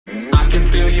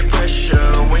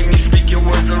pressure when you speak your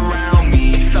words around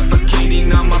me,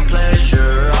 suffocating on my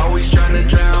pleasure, always trying to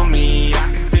drown me.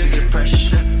 I can feel your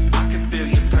pressure, I can feel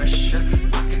your pressure,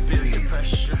 I can feel your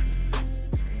pressure,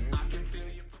 I can feel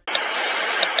your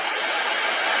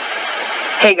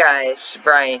Hey guys,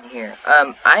 Brian here.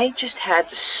 I just had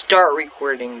to start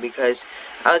recording because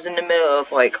I was in the middle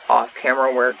of like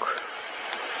off-camera work,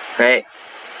 right?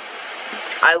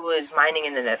 I was mining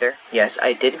in the nether. Yes,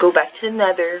 I did go back to the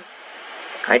nether.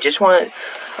 I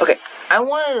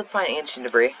wanted to find ancient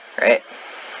debris, right?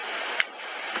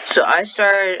 So I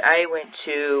went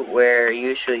to where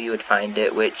usually you would find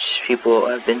it, which people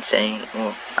have been saying,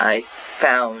 well, I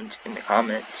found in the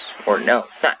comments, or no,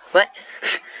 not, what?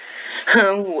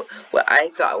 What I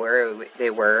thought where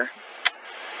they were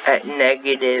at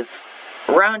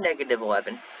around negative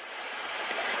 11.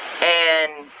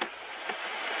 And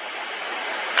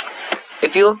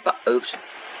if you look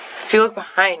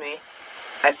behind me,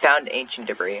 I found ancient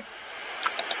debris.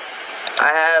 I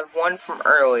have one from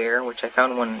earlier, which I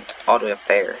found one all the way up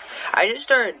there. I just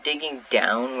started digging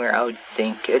down where I would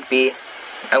think it'd be.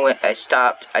 I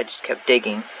stopped, I just kept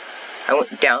digging. I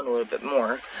went down a little bit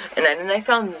more, and then I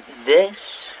found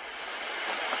this.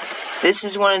 This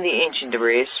is one of the ancient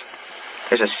debris.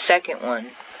 There's a second one.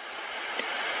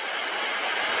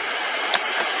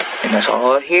 And that's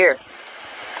all here.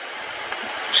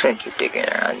 I'm just gonna keep digging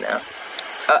around now.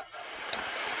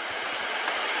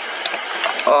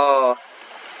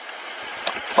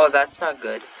 Oh, that's not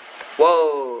good.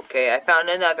 Whoa, okay, I found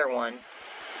another one.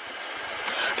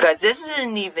 Guys, this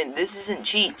isn't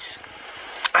cheats.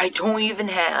 I don't even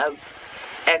have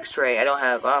X-ray. I don't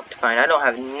have Optifine. I don't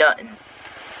have nothing.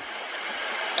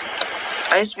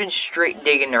 I just been straight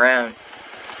digging around.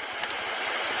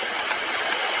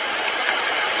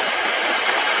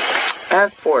 I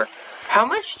have 4. How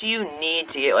much do you need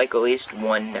to get like at least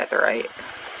one netherite?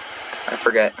 I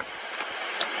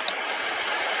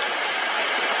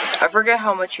forget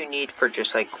how much you need for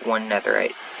just like one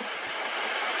netherite.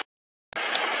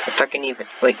 If I can even,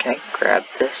 wait, can I grab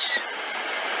this?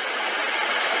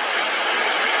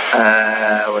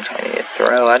 What do I need to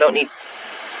throw? I don't need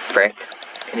frick.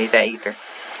 I need that either.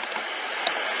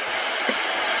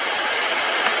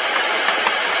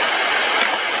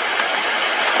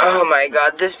 Oh my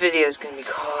god, this video is gonna be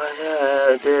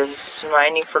called, this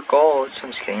mining for gold.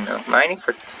 I'm just kidding though. Mining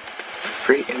for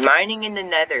free, mining in the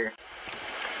nether.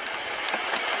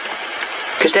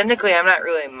 Because technically I'm not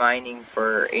really mining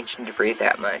for ancient debris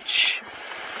that much.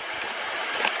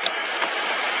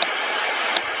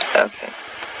 Okay.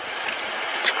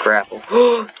 It's grapple.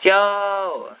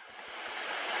 Yo!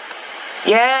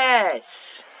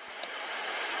 Yes!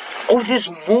 Oh, there's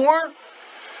more?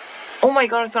 Oh my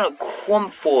god, I found a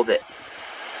clump full of it.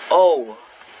 Oh.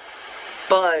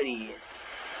 Buddy.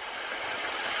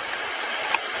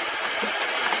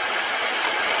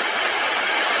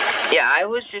 Yeah, I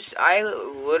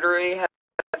literally have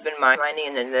been mining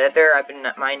in the nether. I've been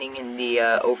mining in the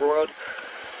overworld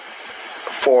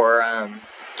for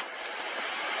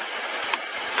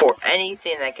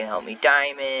anything that can help me.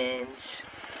 Diamonds,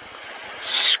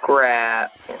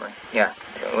 scrap, or, yeah,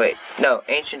 wait, no,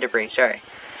 ancient debris, sorry.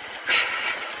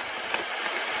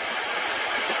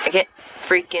 I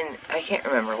can't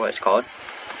remember what it's called.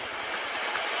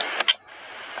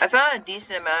 I found a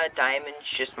decent amount of diamonds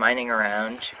just mining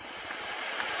around.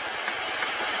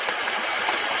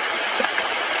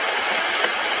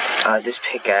 This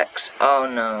pickaxe. Oh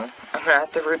no. I'm gonna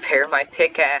have to repair my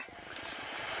pickaxe.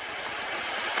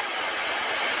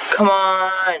 Come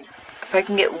on. If I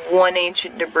can get one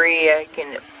ancient debris, I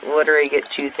can literally get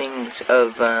two things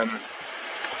of,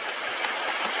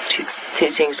 two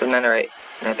things of netherite.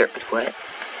 What?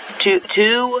 Two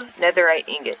netherite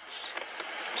ingots.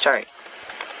 Sorry.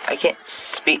 I can't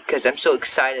speak because I'm so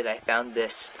excited I found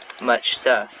this much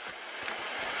stuff.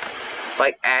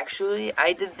 Like, actually,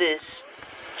 I did this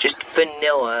just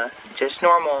vanilla, just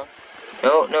normal.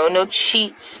 No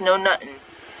cheats, no nothing.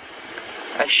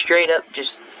 I straight up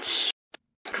just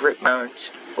strip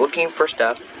mounts looking for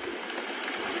stuff.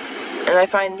 And I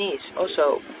find these.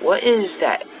 Also, what is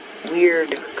that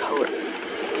weird color?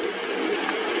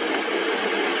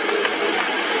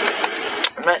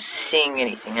 I'm not seeing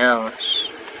anything else.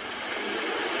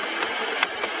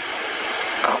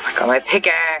 Oh my god, my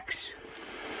pickaxe!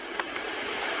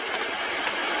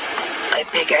 My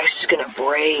pickaxe is gonna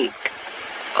break.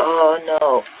 Oh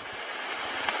no.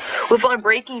 With on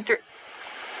breaking through,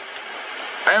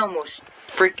 I almost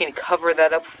freaking covered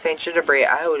that up with ancient debris.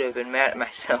 I would have been mad at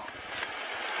myself.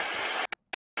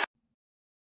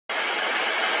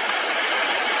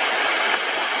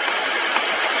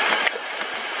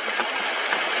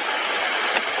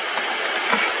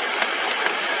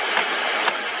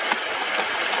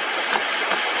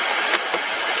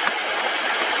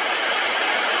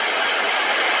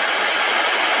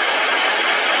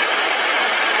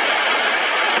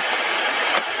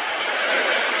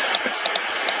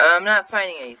 I'm not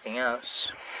finding anything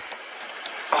else.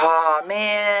 Aw,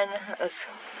 man.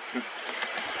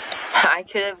 I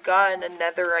could have gotten a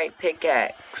netherite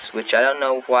pickaxe, which I don't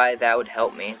know why that would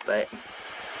help me, but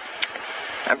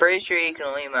I'm pretty sure you can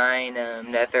only mine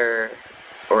nether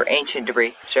or ancient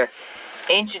debris. Sure,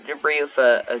 ancient debris with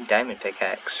a diamond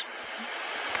pickaxe.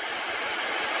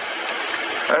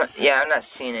 I'm not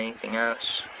seeing anything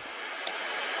else.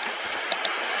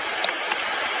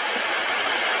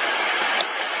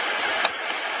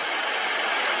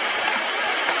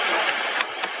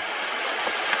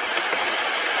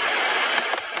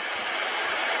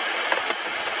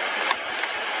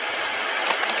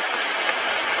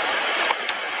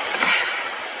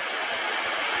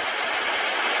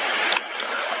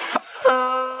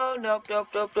 Nope.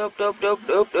 Come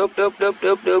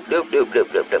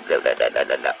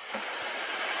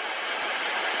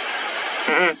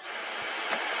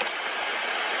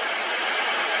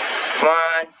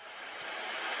on.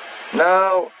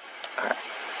 No.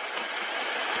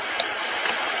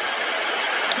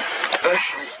 This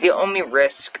is the only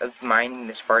risk of mining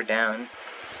this far down.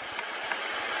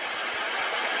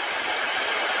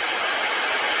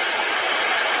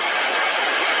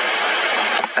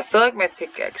 I feel like my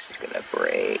pickaxe is gonna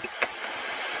break.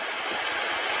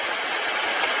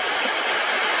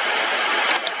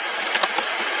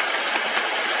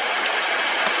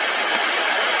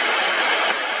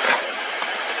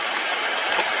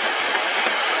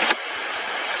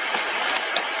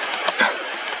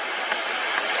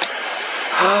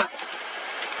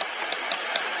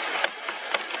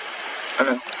 Oh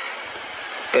no.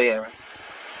 Go the other way.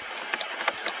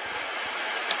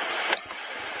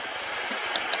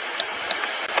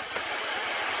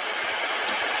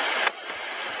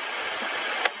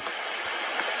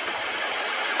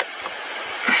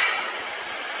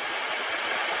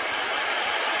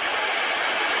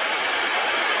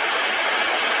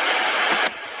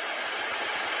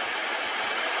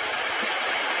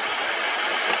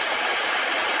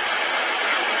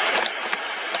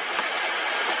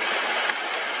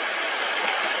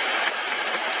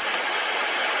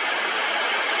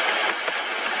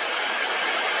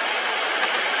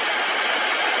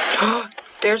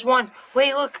 There's one.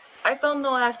 Wait, look. I found the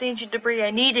last ancient debris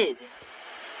I needed.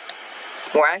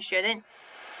 Or actually,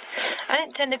 I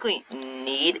didn't technically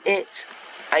need it.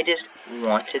 I just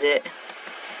wanted it.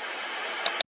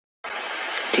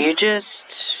 Do you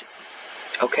just...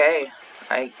 Okay.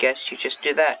 I guess you just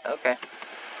do that. Okay.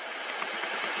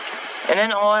 And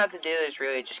then all I have to do is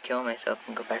really just kill myself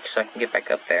and go back so I can get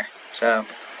back up there. So...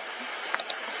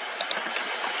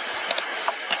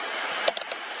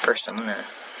 First I'm gonna...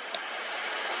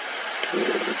 do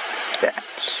that.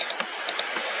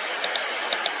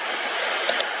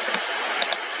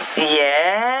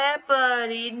 Yeah,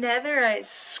 buddy, netherite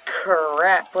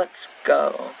scrap. Let's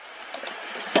go.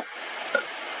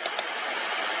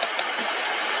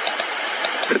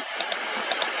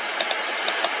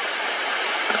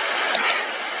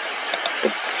 The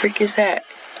freak is that?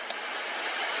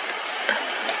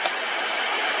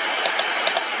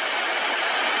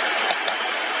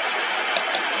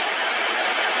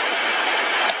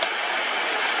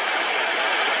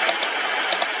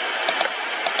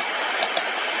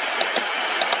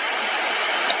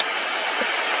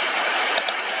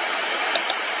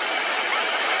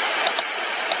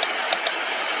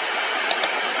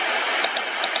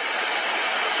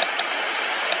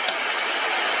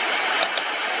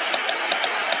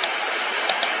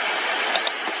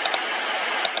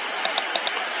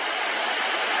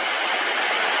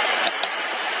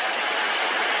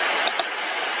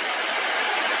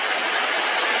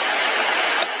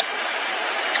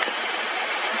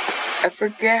 I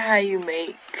forget how you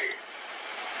make.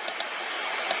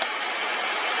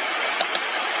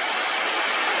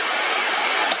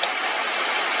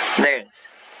 There it is.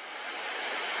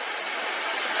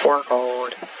 4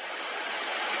 gold.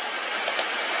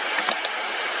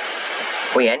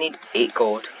 Wait, I need 8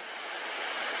 gold.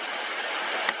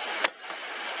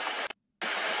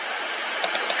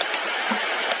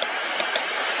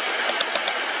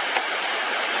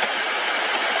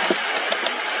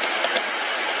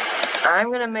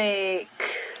 I'm gonna make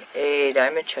a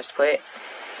diamond chestplate.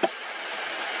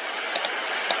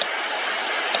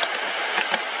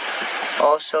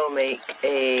 Also make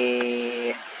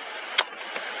a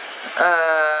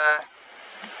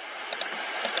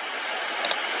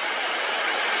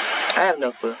I have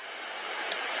no clue.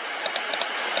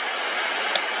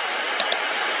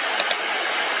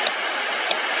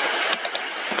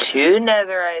 Two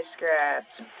netherite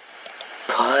scraps,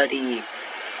 buddy.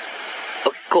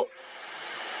 Okay, cool.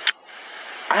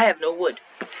 I have no wood.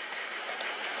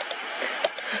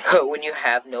 When you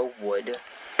have no wood.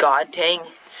 God dang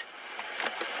it.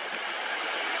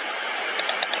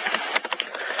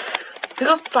 We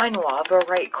go find lava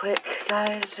right quick,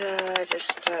 guys.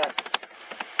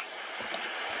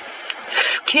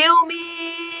 Kill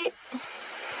me!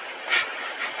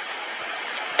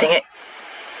 Dang it.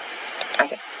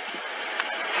 Okay.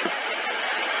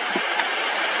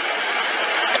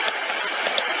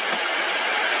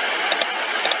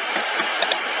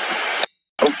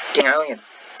 Oh, dang, I only have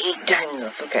 8 diamonds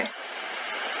left. Okay.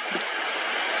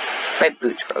 My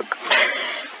boots broke.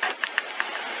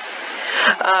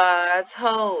 That's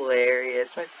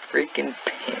hilarious. My freaking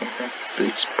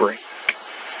boots break.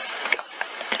 God.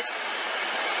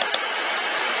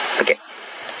 Okay.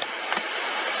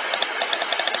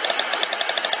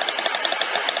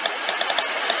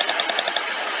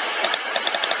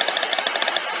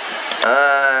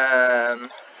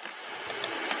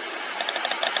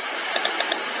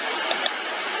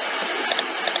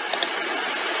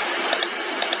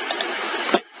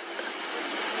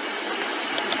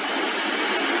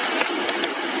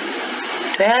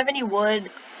 Do I have any wood?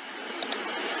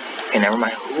 Okay, never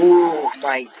mind. Ooh,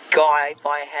 my God, I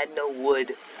thought I had no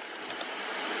wood.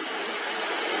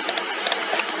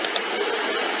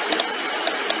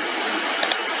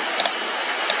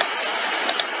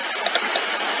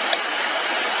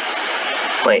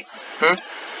 Wait,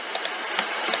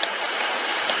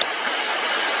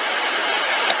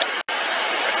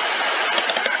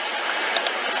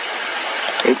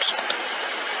 Oops.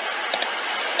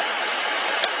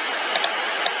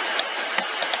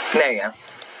 There you go.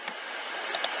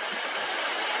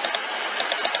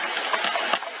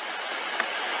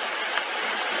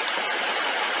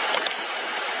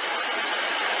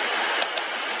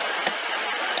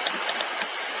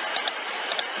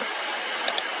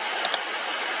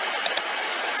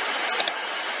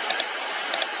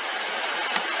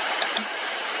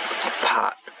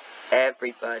 Pop.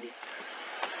 Everybody.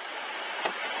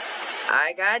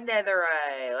 I got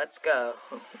netherite. Let's go.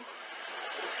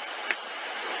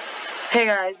 Hey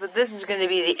guys, but this is going to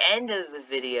be the end of the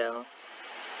video.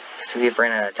 So we've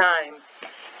run out of time.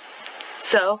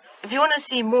 So, if you want to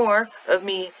see more of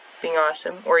me being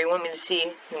awesome, or you want me to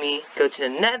see me go to the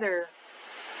nether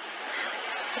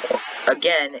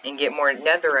again and get more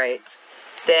netherite,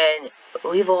 then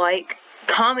leave a like,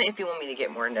 comment if you want me to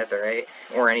get more netherite,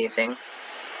 or anything.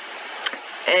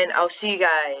 And I'll see you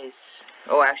guys.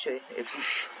 Oh, actually,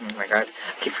 oh my God,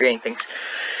 I keep forgetting things,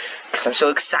 because I'm so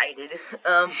excited.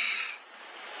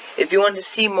 If you want to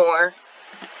see more,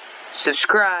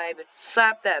 subscribe,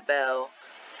 slap that bell,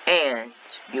 and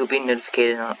you'll be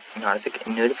notified on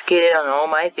all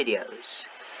my videos.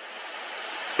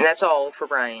 And that's all for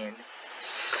Brian.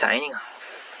 Signing off.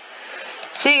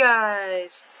 See you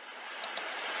guys.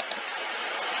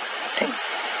 Dang.